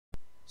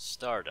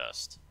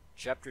Stardust,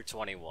 Chapter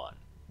 21,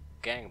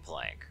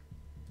 Gangplank.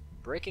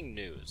 Breaking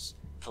news.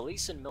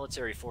 Police and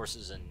military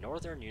forces in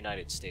northern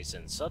United States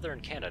and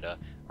southern Canada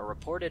are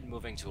reported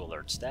moving to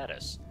alert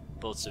status.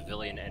 Both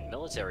civilian and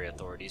military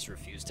authorities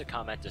refuse to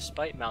comment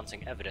despite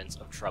mounting evidence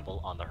of trouble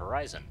on the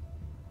horizon.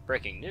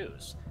 Breaking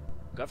news.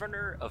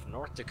 Governor of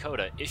North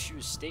Dakota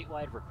issues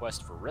statewide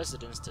request for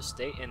residents to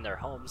stay in their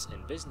homes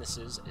and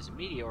businesses as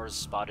meteors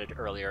spotted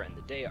earlier in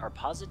the day are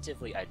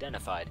positively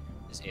identified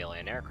as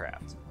alien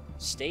aircraft.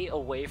 Stay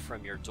away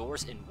from your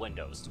doors and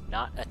windows. Do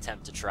not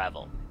attempt to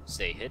travel.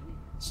 Stay hidden,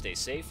 stay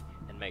safe,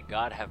 and may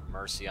God have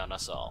mercy on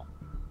us all.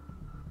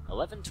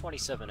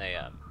 11:27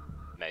 a.m.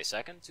 May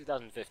 2nd,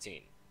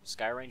 2015.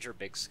 Skyranger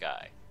Big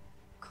Sky.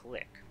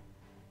 Click.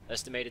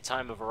 Estimated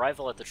time of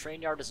arrival at the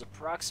train yard is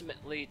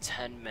approximately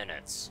 10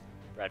 minutes.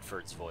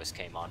 Bradford's voice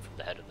came on from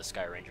the head of the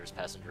Skyranger's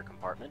passenger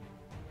compartment.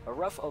 A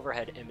rough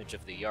overhead image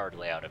of the yard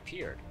layout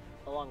appeared,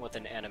 along with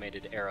an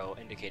animated arrow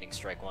indicating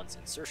Strike 1's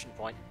insertion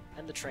point,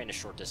 and the train a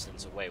short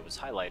distance away was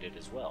highlighted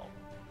as well.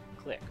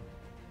 Click.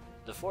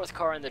 The fourth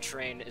car in the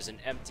train is an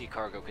empty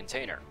cargo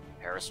container.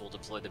 Harris will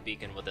deploy the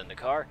beacon within the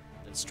car,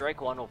 then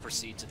Strike 1 will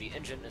proceed to the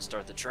engine and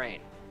start the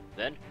train.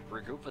 Then,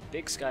 regroup with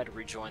Big Sky to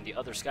rejoin the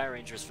other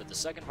Skyrangers for the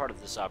second part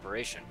of this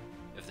operation.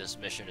 If this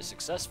mission is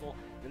successful,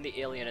 then the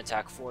alien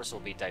attack force will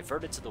be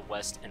diverted to the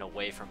west and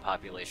away from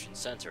population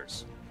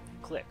centers.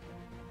 Click.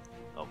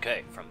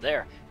 Okay, from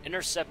there,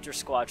 interceptor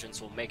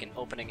squadrons will make an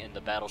opening in the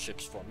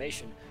battleship's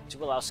formation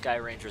to allow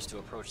Skyrangers to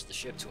approach the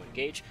ship to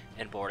engage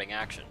and boarding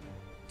action.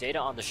 Data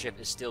on the ship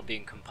is still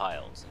being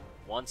compiled.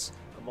 Once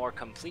a more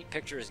complete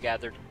picture is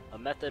gathered, a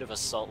method of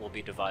assault will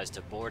be devised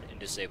to board and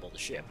disable the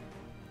ship.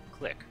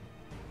 Click.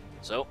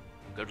 So,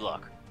 good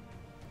luck.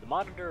 The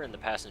monitor in the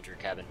passenger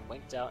cabin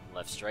winked out and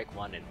left Strike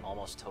 1 in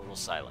almost total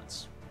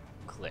silence.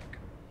 Click.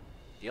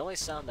 The only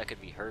sound that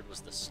could be heard was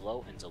the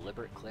slow and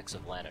deliberate clicks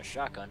of Lana's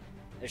shotgun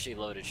as she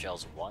loaded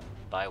shells one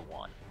by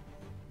one.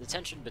 The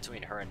tension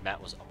between her and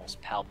Matt was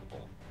almost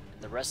palpable,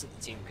 and the rest of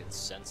the team could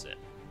sense it.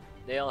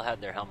 They all had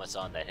their helmets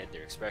on that hid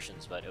their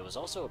expressions, but it was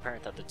also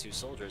apparent that the two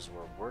soldiers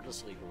were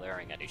wordlessly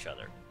glaring at each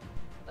other.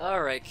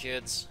 "Alright,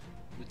 kids,"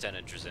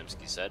 Lieutenant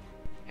Drzymski said.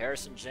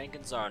 "Harris and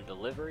Jenkins are on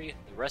delivery,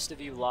 the rest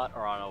of you lot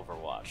are on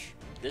Overwatch.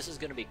 This is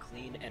going to be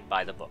clean and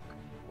by the book.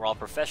 We're all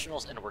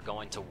professionals and we're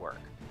going to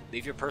work.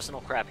 Leave your personal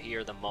crap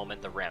here the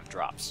moment the ramp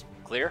drops.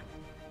 Clear?"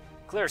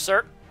 "Clear,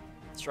 sir!"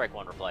 Strike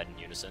 1 replied in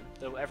unison,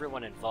 though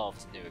everyone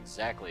involved knew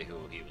exactly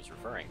who he was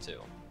referring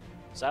to.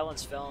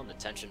 Silence fell and the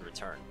tension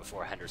returned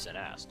before Henderson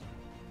asked,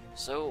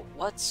 "So,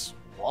 what's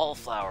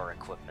wallflower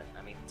equipment?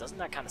 I mean, doesn't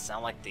that kind of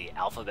sound like the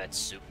alphabet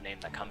soup name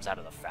that comes out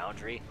of the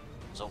foundry?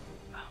 So,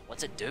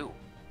 what's it do?"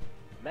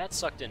 Matt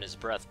sucked in his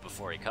breath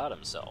before he caught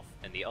himself,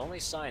 and the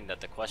only sign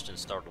that the question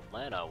startled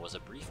Lana was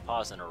a brief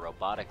pause in her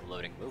robotic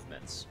loading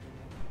movements.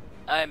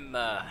 "I'm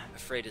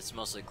afraid it's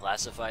mostly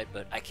classified,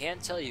 but I can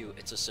tell you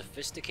it's a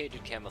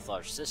sophisticated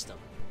camouflage system,"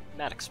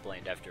 Matt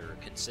explained after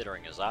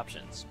considering his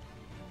options.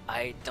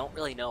 "I don't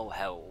really know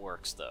how it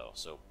works, though,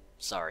 so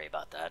sorry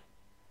about that."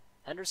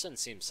 Henderson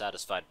seemed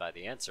satisfied by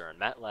the answer, and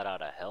Matt let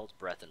out a held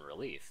breath in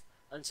relief,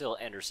 until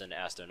Anderson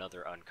asked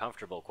another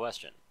uncomfortable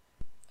question.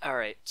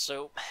 "Alright,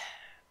 so,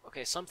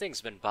 okay,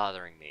 something's been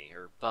bothering me,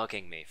 or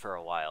bugging me, for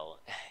a while.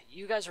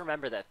 You guys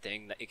remember that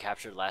thing that you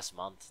captured last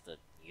month, the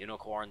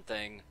unicorn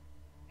thing?"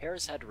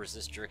 Harris had to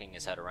resist jerking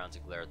his head around to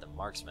glare at the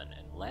marksman,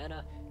 and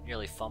Lana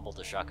nearly fumbled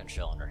a shotgun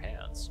shell in her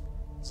hands.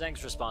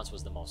 Zhang's response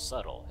was the most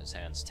subtle, his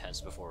hands tense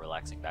before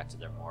relaxing back to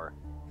their more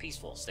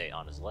peaceful state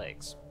on his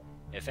legs.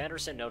 If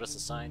Anderson noticed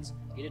the signs,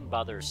 he didn't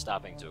bother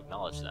stopping to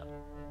acknowledge them.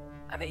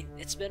 "I mean,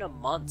 it's been a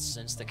month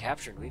since the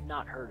capture and we've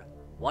not heard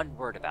one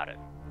word about it.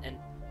 And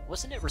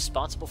wasn't it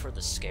responsible for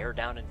the scare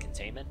down and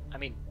containment? I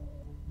mean,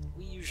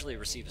 we usually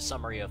receive a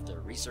summary of the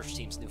research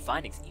team's new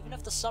findings, even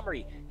if the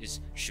summary is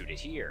shoot it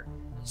here.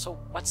 So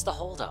what's the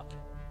holdup?"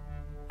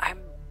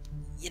 I'm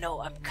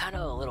kind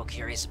of a little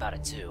curious about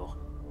it too,"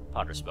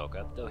 Potter spoke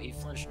up, though he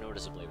flinched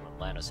noticeably when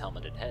Lana's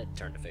helmeted head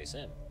turned to face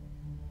him.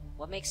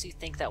 "What makes you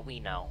think that we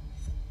know?"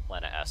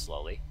 Lana asked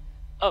slowly.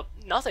 "Oh,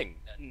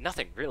 nothing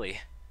really,"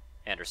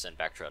 Anderson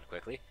backtracked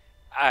quickly.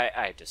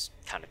 I just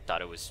kind of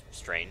thought it was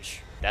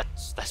strange.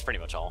 That's pretty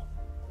much all.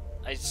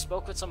 I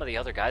spoke with some of the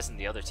other guys in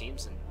the other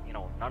teams, and,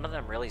 none of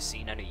them really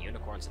seen any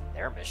unicorns in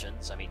their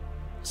missions. I mean,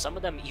 some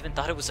of them even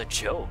thought it was a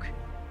joke.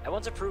 I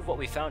want to prove what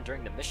we found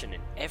during the mission,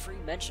 and every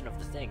mention of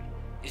the thing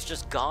is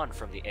just gone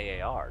from the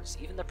AARs,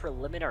 even the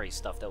preliminary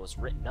stuff that was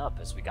written up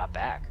as we got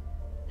back.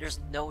 There's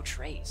no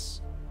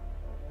trace."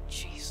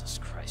 "Jesus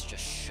Christ,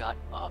 just shut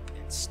up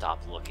and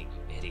stop looking,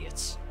 you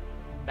idiots."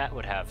 Matt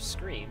would have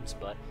screamed,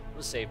 but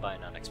was saved by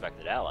an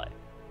unexpected ally.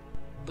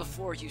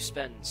 "Before you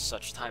spend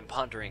such time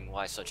pondering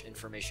why such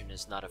information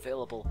is not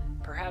available,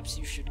 perhaps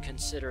you should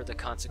consider the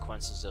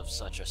consequences of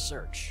such a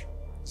search,"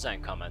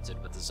 Zhang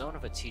commented with the tone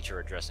of a teacher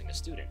addressing a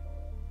student.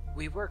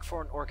 "We work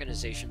for an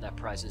organization that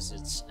prizes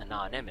its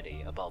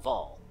anonymity above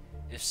all.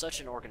 If such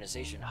an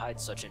organization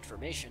hides such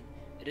information,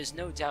 it is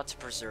no doubt to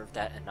preserve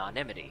that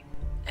anonymity.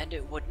 and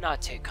it would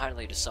not take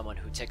kindly to someone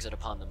who takes it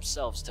upon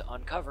themselves to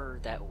uncover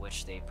that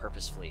which they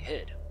purposefully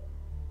hid.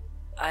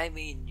 I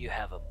mean, you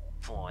have a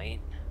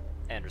point,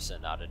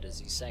 Anderson nodded as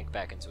he sank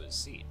back into his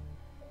seat.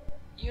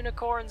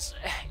 Unicorns?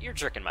 You're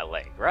jerking my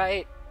leg,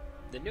 right?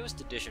 The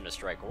newest addition to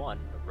Strike One,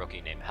 a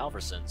rookie named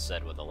Halverson,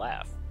 said with a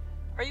laugh.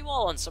 Are you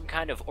all on some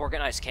kind of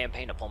organized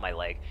campaign to pull my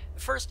leg?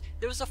 First,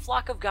 there was a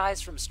flock of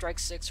guys from Strike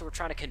 6 who were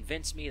trying to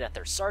convince me that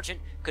their sergeant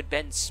could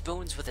bend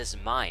spoons with his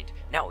mind.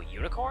 Now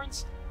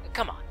unicorns?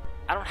 Come on,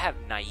 I don't have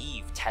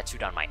naive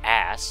tattooed on my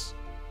ass.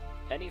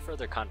 Any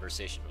further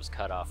conversation was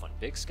cut off when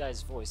Big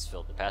Sky's voice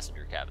filled the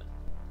passenger cabin.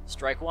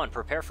 Strike One,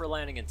 prepare for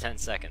landing in 10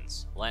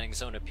 seconds. Landing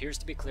zone appears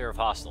to be clear of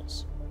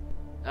hostiles.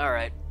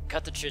 Alright,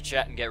 cut the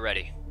chit-chat and get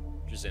ready.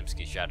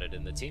 Jasimski shouted,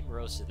 and the team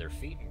rose to their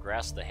feet and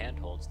grasped the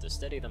handholds to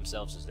steady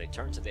themselves as they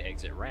turned to the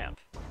exit ramp.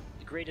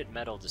 The grated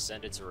metal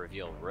descended to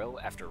reveal row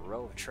after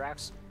row of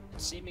tracks and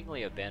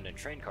seemingly abandoned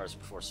train cars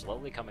before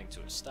slowly coming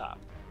to a stop.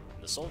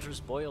 The soldiers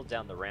boiled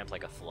down the ramp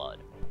like a flood.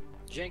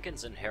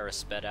 Jenkins and Harris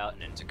sped out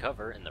and into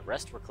cover, and the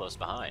rest were close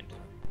behind.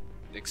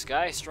 Big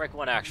Sky, Strike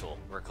One actual.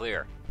 We're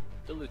clear,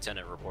 the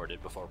lieutenant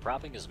reported before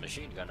propping his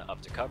machine gun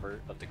up to cover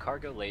of the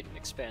cargo-laden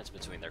expanse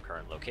between their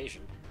current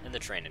location and the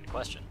train in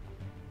question.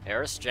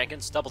 Harris,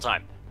 Jenkins, double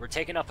time. We're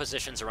taking up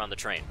positions around the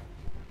train.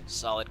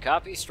 Solid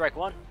copy, Strike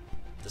One.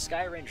 The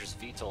Sky Ranger's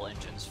VTOL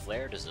engines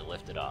flared as it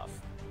lifted off.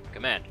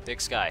 Command,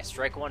 Big Sky,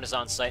 Strike One is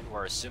on site and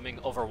we're assuming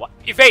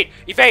Evade!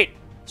 Evade!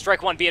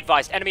 Strike One, be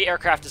advised, enemy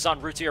aircraft is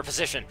en route to your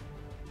position.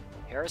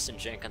 Harris and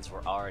Jenkins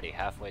were already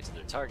halfway to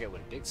their target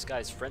when Big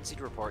Sky's frenzied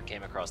report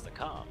came across the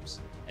comms,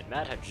 and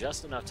Matt had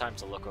just enough time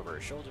to look over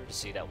his shoulder to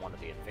see that one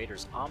of the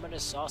invaders'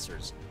 ominous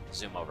saucers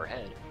zoom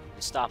overhead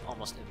and stop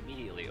almost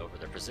immediately over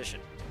their position.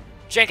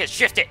 Jenkins,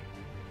 shift it!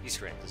 He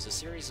screamed as a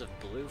series of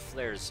blue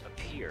flares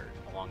appeared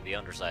along the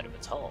underside of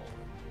its hull.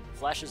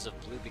 Flashes of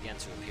blue began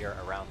to appear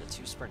around the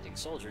two sprinting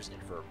soldiers,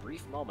 and for a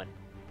brief moment,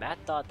 Matt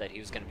thought that he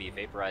was going to be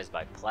vaporized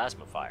by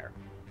plasma fire,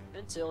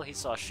 until he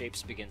saw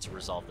shapes begin to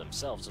resolve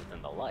themselves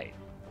within the light.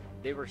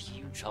 They were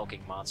huge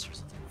hulking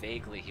monsters with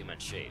vaguely human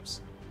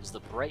shapes. As the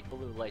bright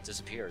blue light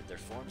disappeared, their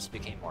forms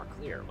became more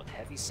clear, with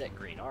heavy-set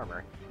green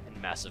armor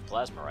and massive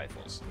plasma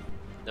rifles.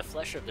 The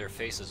flesh of their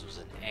faces was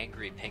an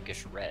angry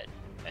pinkish red,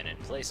 and in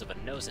place of a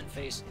nose and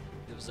face,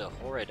 it was a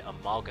horrid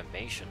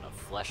amalgamation of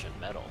flesh and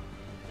metal.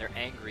 Their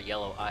angry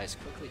yellow eyes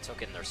quickly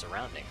took in their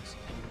surroundings,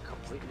 and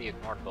completely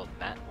ignored both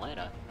Matt and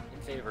Lana in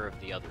favor of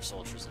the other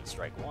soldiers in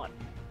Strike One.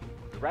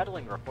 The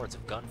rattling reports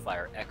of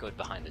gunfire echoed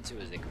behind the two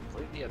as they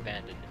completely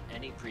abandoned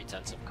any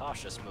pretense of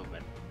cautious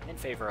movement in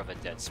favor of a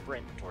dead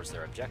sprint towards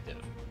their objective.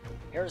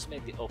 Harris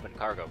made the open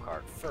cargo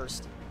cart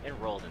first and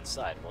rolled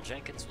inside, while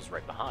Jenkins was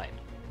right behind.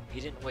 He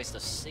didn't waste a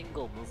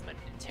single movement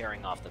in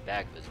tearing off the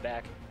bag of his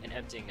back and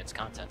emptying its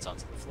contents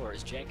onto the floor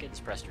as Jenkins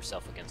pressed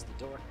herself against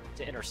the door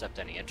to intercept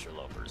any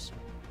interlopers.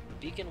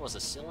 The beacon was a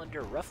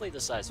cylinder roughly the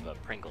size of a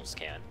Pringles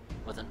can,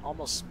 with an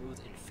almost smooth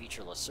and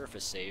featureless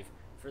surface save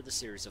for the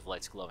series of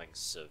lights glowing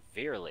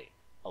severely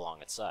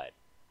along its side.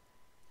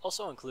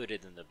 Also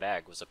included in the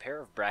bag was a pair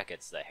of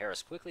brackets that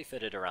Harris quickly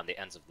fitted around the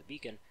ends of the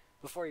beacon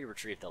before he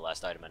retrieved the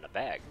last item in the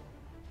bag: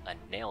 a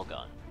nail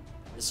gun.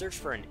 The search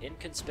for an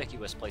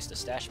inconspicuous place to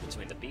stash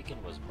between the beacon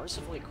was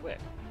mercifully quick.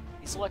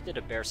 He selected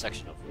a bare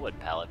section of wood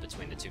pallet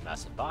between the two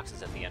massive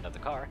boxes at the end of the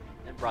car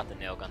and brought the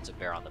nail gun to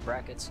bear on the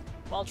brackets,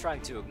 while trying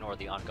to ignore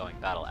the ongoing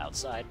battle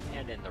outside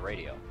and in the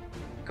radio.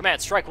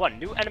 Command, Strike One,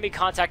 new enemy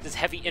contact is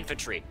heavy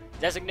infantry.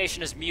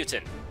 Designation is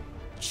mutant.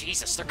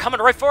 Jesus, they're coming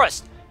right for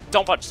us!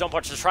 Don't punch, they're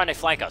trying to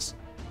flank us.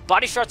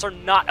 Body shots are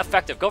not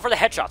effective. Go for the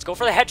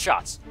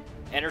headshots,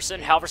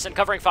 Anderson, Halverson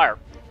covering fire.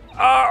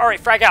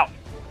 Alright, frag out.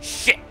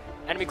 Shit!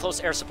 Enemy close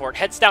air support.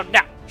 Heads down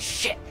now.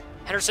 Shit!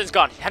 Henderson's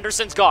gone.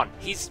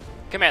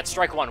 Command,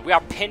 Strike One, we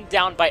are pinned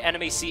down by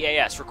enemy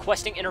CAS,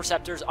 requesting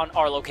interceptors on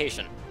our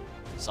location.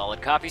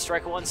 Solid copy,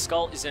 Strike One,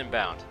 Skull is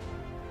inbound.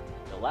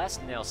 The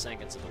last nail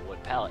sank into the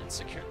wood pallet and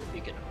secured the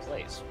beacon in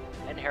place,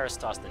 and Harris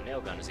tossed the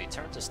nail gun as he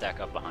turned to stack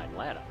up behind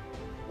Lana.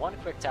 One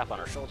quick tap on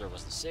her shoulder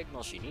was the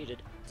signal she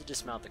needed to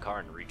dismount the car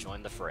and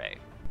rejoin the fray.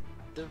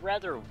 The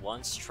rather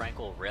once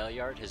tranquil rail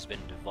yard has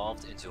been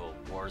devolved into a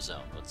war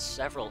zone, with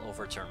several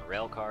overturned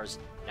rail cars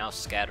now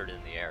scattered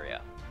in the area.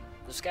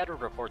 The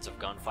scattered reports of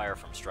gunfire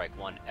from Strike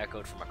One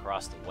echoed from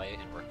across the way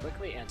and were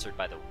quickly answered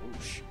by the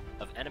whoosh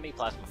of enemy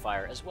plasma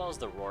fire as well as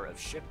the roar of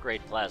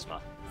ship-grade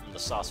plasma from the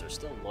saucer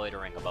still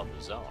loitering above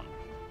the zone.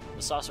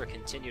 The saucer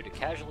continued to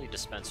casually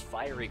dispense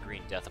fiery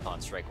green death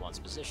upon Strike One's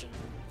position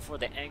before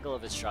the angle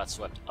of its shot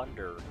swept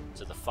under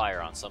to the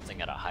fire on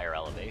something at a higher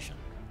elevation.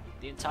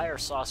 The entire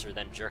saucer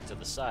then jerked to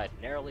the side,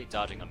 narrowly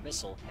dodging a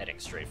missile heading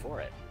straight for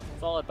it,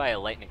 followed by a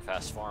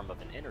lightning-fast form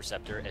of an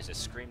interceptor as it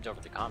screamed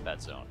over the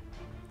combat zone.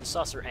 The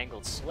saucer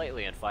angled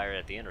slightly and fired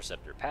at the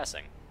interceptor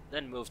passing,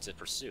 then moved to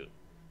pursuit.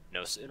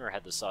 No sooner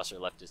had the saucer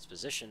left its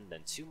position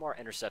than two more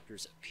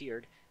interceptors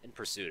appeared in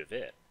pursuit of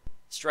it.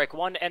 Strike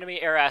One,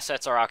 enemy air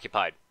assets are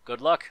occupied. Good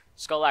luck.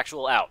 Skull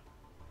Actual out.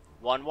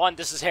 1-1,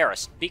 this is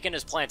Harris. Beacon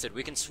is planted.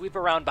 We can sweep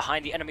around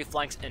behind the enemy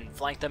flanks and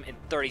flank them in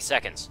 30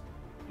 seconds.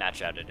 Matt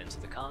shouted into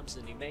the comms,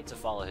 and he made to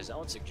follow his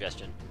own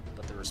suggestion,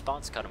 but the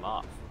response cut him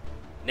off.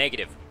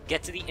 Negative.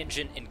 Get to the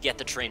engine and get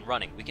the train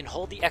running. We can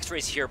hold the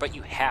X-rays here, but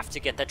you have to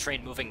get that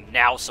train moving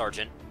now,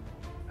 Sergeant.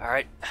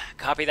 Alright,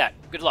 copy that.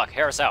 Good luck.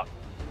 Harris out.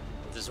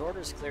 With his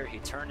orders clear, he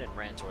turned and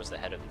ran towards the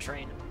head of the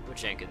train, with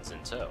Jenkins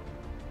in tow.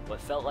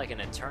 What felt like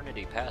an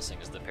eternity passing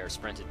as the pair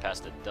sprinted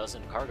past a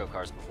dozen cargo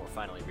cars before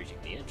finally reaching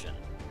the engine.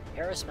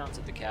 Harris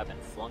mounted the cab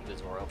and flung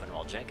the door open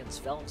while Jenkins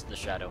fell into the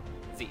shadow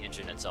with the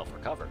engine itself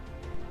recovered.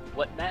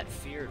 What Matt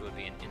feared would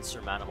be an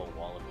insurmountable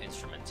wall of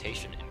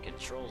instrumentation and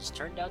controls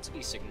turned out to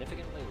be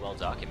significantly well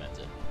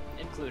documented,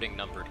 including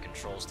numbered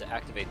controls to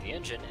activate the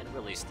engine and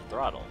release the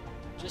throttle.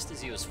 Just as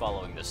he was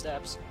following the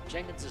steps,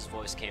 Jenkins'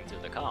 voice came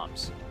through the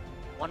comms.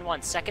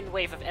 1-1, second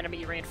wave of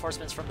enemy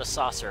reinforcements from the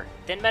saucer.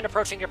 Thin men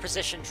approaching your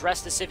position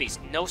dressed as civvies,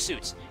 no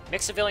suits,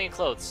 mixed civilian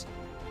clothes.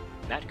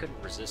 Matt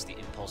couldn't resist the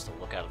impulse to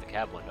look out of the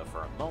cab window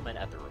for a moment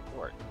at the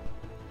report,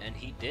 and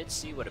he did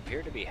see what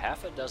appeared to be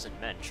half a dozen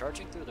men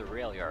charging through the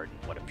rail yard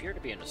in what appeared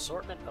to be an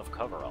assortment of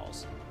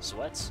coveralls,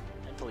 sweats,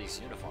 and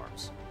police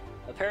uniforms.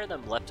 A pair of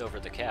them leapt over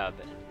the cab,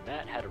 and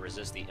Matt had to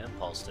resist the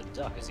impulse to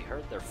duck as he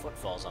heard their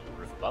footfalls on the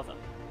roof above him.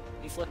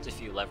 He flipped a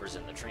few levers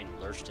and the train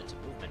lurched into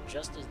movement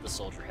just as the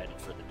soldier headed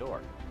for the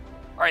door.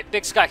 Alright,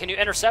 Big Sky, can you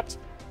intercept?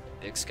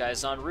 Big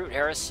Sky's en route,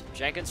 Harris.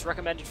 Jenkins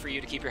recommended for you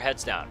to keep your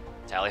heads down.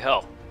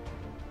 Tally-ho.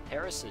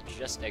 Harris had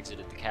just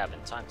exited the cab in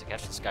time to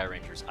catch the Sky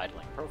Ranger's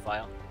idling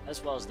profile,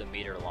 as well as the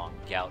meter-long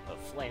gout of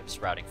flame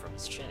sprouting from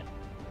his chin.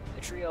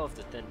 A trio of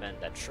the thin men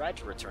that tried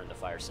to return the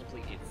fire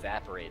simply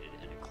evaporated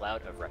in a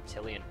cloud of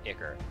reptilian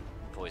ichor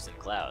and poison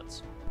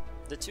clouds.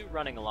 The two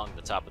running along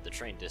the top of the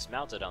train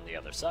dismounted on the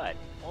other side,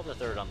 while the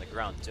third on the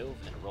ground dove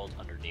and rolled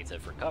underneath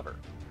it for cover.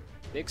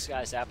 Big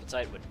Sky's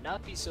appetite would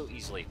not be so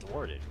easily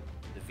thwarted.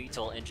 The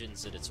VTOL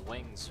engines at its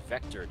wings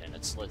vectored and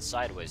it slid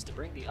sideways to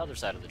bring the other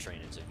side of the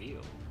train into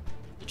view.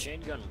 The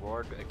chain gun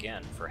roared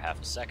again for half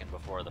a second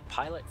before the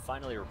pilot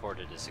finally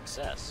reported a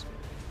success.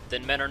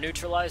 Thin men are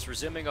neutralized,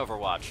 resuming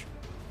overwatch.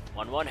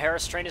 1-1,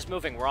 Harris, train is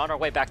moving, we're on our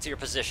way back to your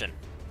position.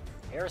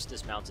 Harris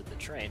dismounted the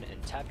train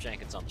and tapped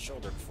Jenkins on the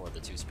shoulder before the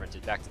two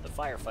sprinted back to the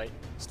firefight,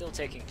 still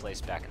taking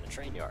place back in the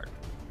train yard.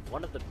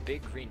 One of the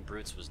big green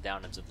brutes was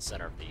down into the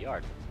center of the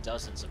yard,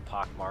 dozens of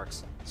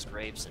pockmarks,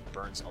 scrapes, and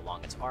burns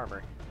along its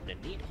armor, and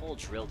a neat hole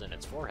drilled in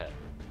its forehead.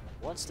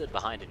 One stood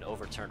behind an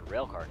overturned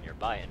railcar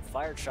nearby and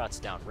fired shots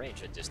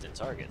downrange at distant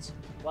targets,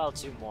 while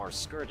two more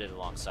skirted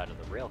alongside of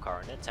the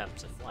railcar in an attempt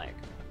to flank.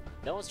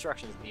 No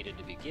instructions needed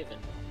to be given,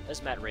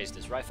 as Matt raised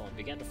his rifle and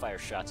began to fire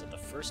shots at the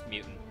first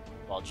mutant,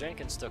 while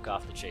Jenkins took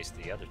off to chase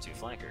the other two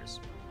flankers.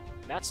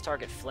 Matt's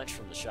target flinched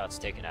from the shots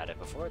taken at it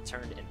before it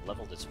turned and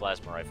leveled its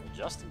plasma rifle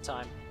just in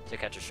time to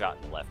catch a shot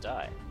in the left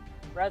eye.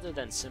 Rather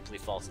than simply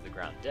fall to the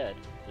ground dead,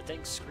 the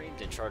thing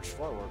screamed and charged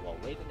forward while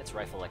waving its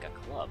rifle like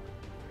a club.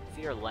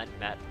 Fear lent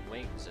Matt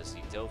wings as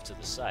he dove to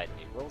the side, and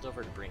he rolled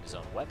over to bring his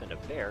own weapon to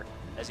bear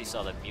as he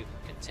saw the mutant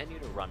continue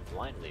to run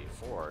blindly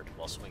forward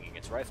while swinging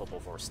its rifle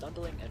before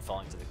stumbling and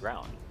falling to the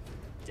ground,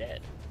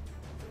 dead.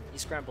 He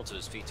scrambled to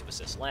his feet to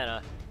assist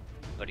Lana,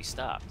 but he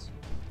stopped.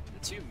 The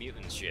two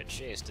mutants she had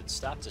chased had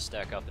stopped to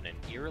stack up in an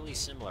eerily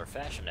similar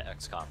fashion to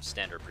XCOM's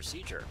standard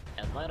procedure,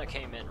 and Lana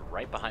came in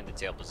right behind the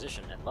tail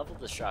position and leveled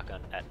the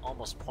shotgun at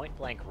almost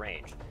point-blank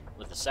range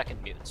with the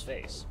second mutant's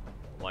face.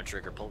 One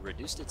trigger pull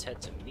reduced its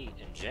head to meat,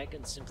 and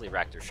Jenkins simply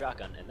racked her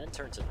shotgun and then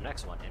turned to the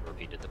next one and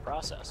repeated the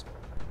process.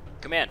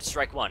 Command,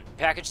 Strike 1.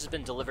 Package has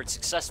been delivered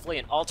successfully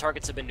and all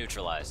targets have been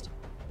neutralized,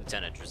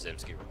 Lieutenant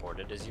Drzymski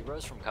reported as he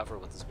rose from cover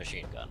with his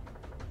machine gun.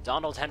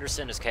 Donald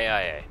Henderson is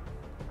KIA.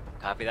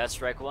 Copy that,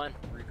 Strike 1.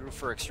 Regroup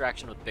for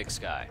extraction with Big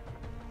Sky.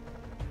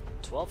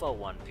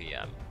 12:01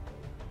 p.m.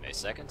 May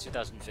 2nd,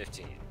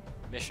 2015.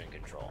 Mission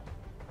Control.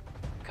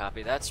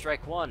 Copy that,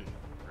 Strike 1.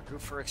 Regroup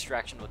for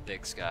extraction with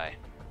Big Sky.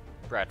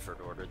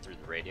 Bradford ordered through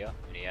the radio,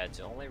 and he had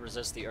to only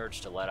resist the urge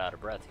to let out a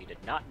breath he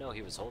did not know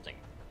he was holding.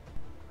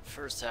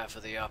 First half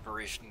of the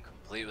operation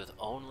complete with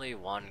only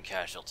one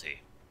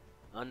casualty.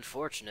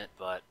 Unfortunate,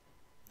 but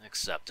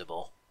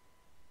acceptable.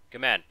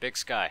 Command, Big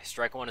Sky,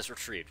 Strike 1 is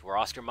retrieved. We're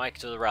Oscar Mike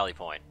to the rally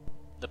point.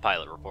 The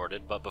pilot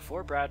reported, but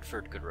before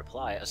Bradford could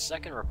reply, a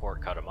second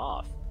report cut him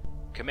off.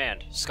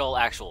 Command, Skull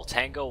Actual,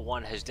 Tango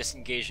 1 has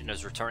disengaged and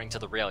is returning to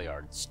the rail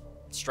yard.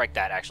 Strike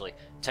that, actually.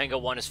 Tango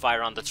 1 is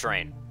fired on the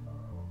train.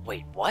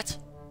 Wait, what?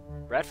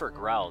 Bradford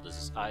growled as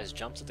his eyes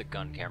jumped to the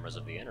gun cameras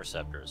of the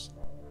interceptors.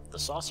 The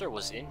saucer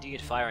was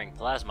indeed firing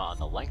plasma on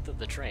the length of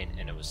the train,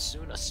 and it was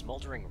soon a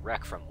smoldering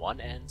wreck from one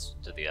end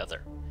to the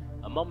other.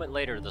 A moment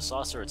later, the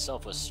saucer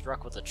itself was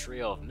struck with a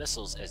trio of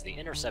missiles as the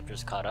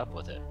interceptors caught up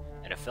with it,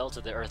 and it fell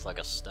to the earth like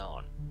a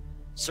stone.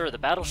 Sir, the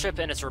battleship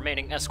and its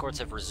remaining escorts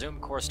have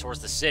resumed course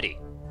towards the city,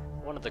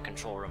 one of the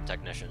control room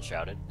technicians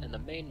shouted, and the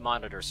main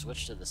monitor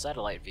switched to the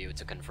satellite view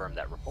to confirm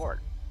that report.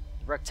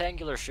 The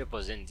rectangular ship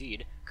was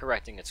indeed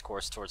correcting its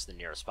course towards the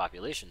nearest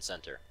population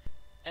center,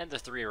 and the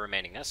three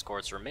remaining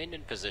escorts remained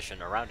in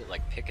position around it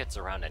like pickets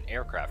around an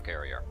aircraft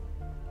carrier.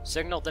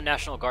 Signal the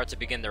National Guard to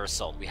begin their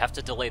assault. We have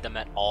to delay them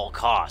at all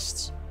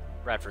costs,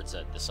 Bradford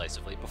said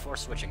decisively before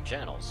switching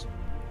channels.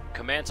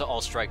 Command to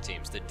all strike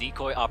teams, the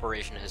decoy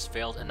operation has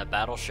failed and the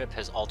battleship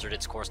has altered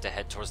its course to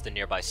head towards the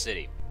nearby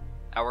city.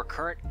 Our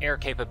current air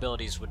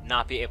capabilities would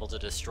not be able to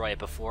destroy it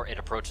before it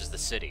approaches the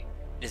city.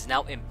 It is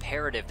now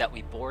imperative that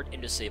we board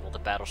and disable the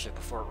battleship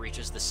before it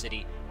reaches the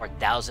city, or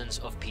thousands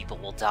of people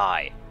will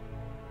die.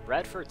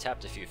 Bradford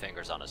tapped a few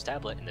fingers on his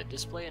tablet and the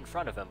display in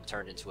front of him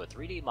turned into a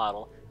 3D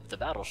model of the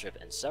battleship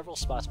and several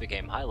spots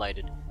became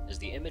highlighted as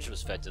the image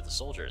was fed to the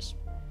soldiers.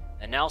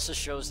 Analysis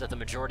shows that the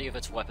majority of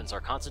its weapons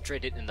are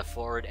concentrated in the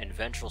forward and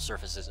ventral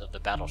surfaces of the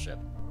battleship.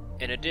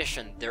 In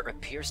addition, there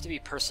appears to be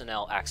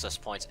personnel access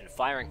points and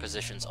firing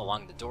positions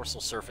along the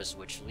dorsal surface,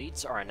 which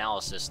leads our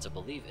analysis to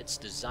believe it's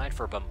designed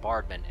for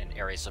bombardment and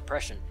area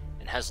suppression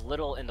and has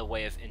little in the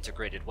way of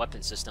integrated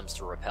weapon systems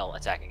to repel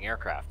attacking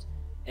aircraft.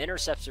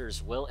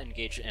 Interceptors will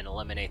engage and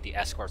eliminate the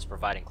escorts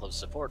providing close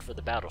support for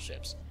the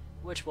battleships,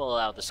 which will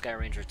allow the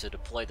Skyranger to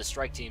deploy the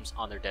strike teams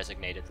on their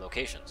designated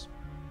locations.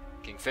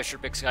 Kingfisher,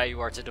 Big Sky, you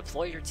are to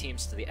deploy your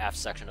teams to the aft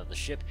section of the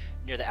ship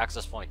near the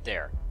access point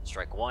there.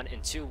 Strike 1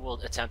 and 2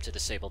 will attempt to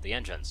disable the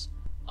engines.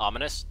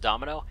 Ominous,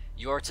 Domino,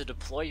 you are to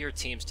deploy your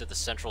teams to the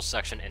central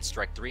section and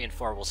Strike 3 and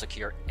 4 will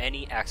secure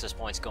any access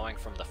points going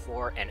from the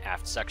fore and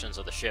aft sections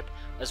of the ship,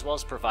 as well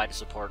as provide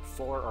support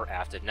fore or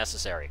aft if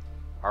necessary.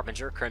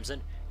 Harbinger,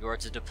 Crimson, you are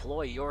to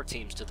deploy your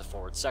teams to the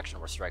forward section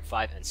where Strike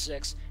 5 and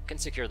 6 can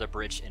secure the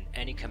bridge and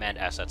any command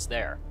assets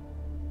there.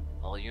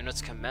 All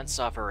units commence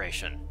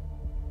operation.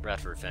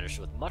 Bradford finished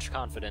with much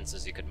confidence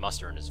as he could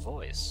muster in his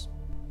voice.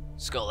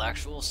 Skull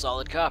Actual,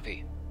 solid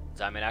copy.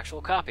 Diamond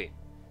Actual, copy.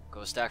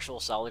 Ghost Actual,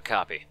 solid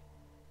copy.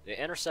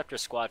 The interceptor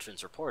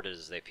squadrons reported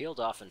as they peeled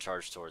off and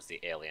charged towards the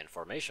alien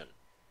formation.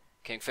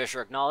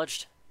 Kingfisher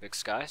acknowledged. Big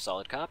Sky,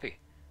 solid copy.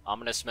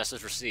 Ominous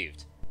message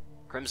received.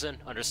 Crimson,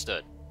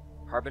 understood.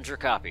 Harbinger,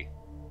 copy.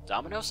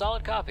 Domino,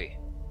 solid copy.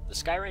 The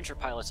Skyranger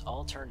pilots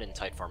all turned in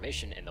tight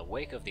formation in the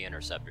wake of the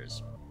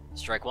interceptors.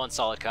 Strike 1,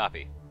 solid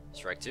copy.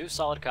 Strike 2,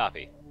 solid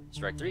copy.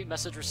 Strike 3,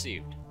 message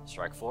received.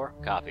 Strike 4,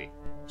 copy.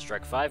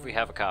 Strike 5, we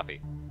have a copy.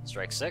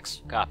 Strike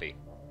 6, copy.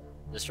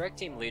 The strike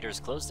team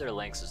leaders closed their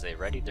ranks as they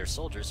readied their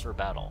soldiers for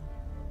battle.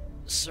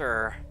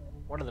 Sir,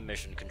 one of the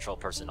mission control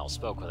personnel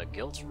spoke with a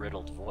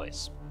guilt-riddled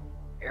voice.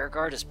 Air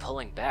Guard is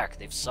pulling back.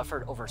 They've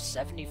suffered over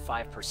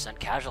 75%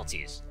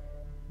 casualties.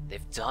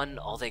 They've done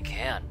all they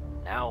can.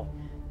 Now,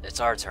 it's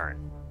our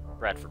turn,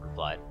 Bradford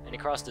replied, and he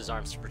crossed his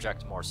arms to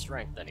project more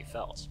strength than he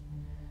felt.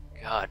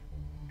 God,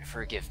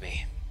 forgive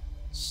me.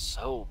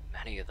 So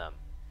many of them.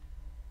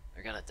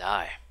 They're gonna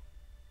die.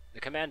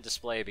 The command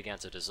display began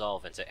to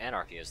dissolve into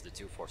anarchy as the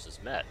two forces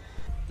met.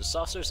 The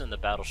saucers and the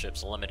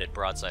battleship's limited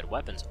broadside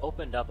weapons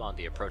opened up on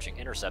the approaching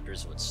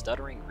interceptors with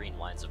stuttering green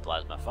lines of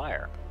plasma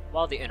fire,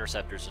 while the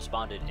interceptors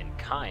responded in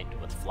kind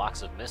with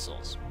flocks of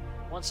missiles.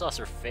 One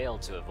saucer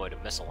failed to avoid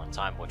a missile in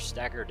time, which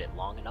staggered it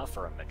long enough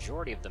for a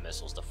majority of the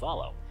missiles to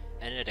follow,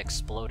 and it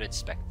exploded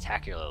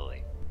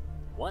spectacularly.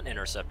 One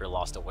interceptor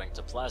lost a wing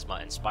to plasma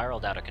and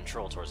spiraled out of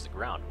control towards the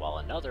ground, while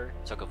another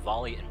took a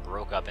volley and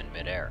broke up in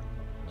midair.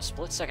 A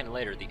split second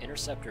later, the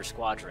interceptor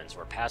squadrons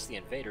were past the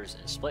invaders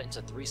and split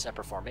into 3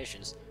 separate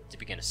formations to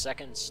begin a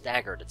second,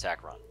 staggered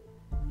attack run.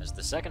 As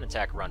the second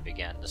attack run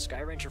began, the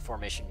Skyranger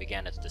formation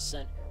began its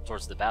descent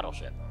towards the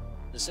battleship.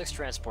 The 6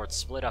 transports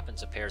split up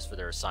into pairs for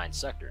their assigned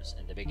sectors,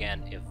 and they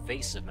began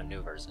evasive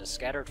maneuvers as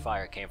scattered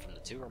fire came from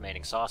the 2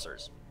 remaining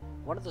saucers.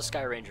 One of the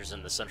Skyrangers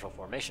in the central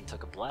formation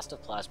took a blast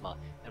of plasma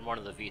and one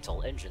of the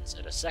VTOL engines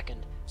and a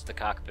second to the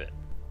cockpit.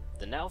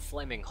 The now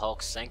flaming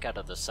Hulk sank out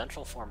of the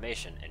central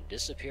formation and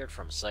disappeared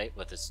from sight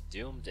with its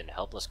doomed and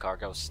helpless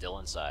cargo still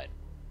inside.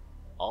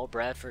 All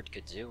Bradford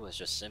could do was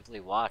just simply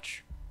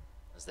watch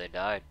as they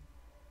died.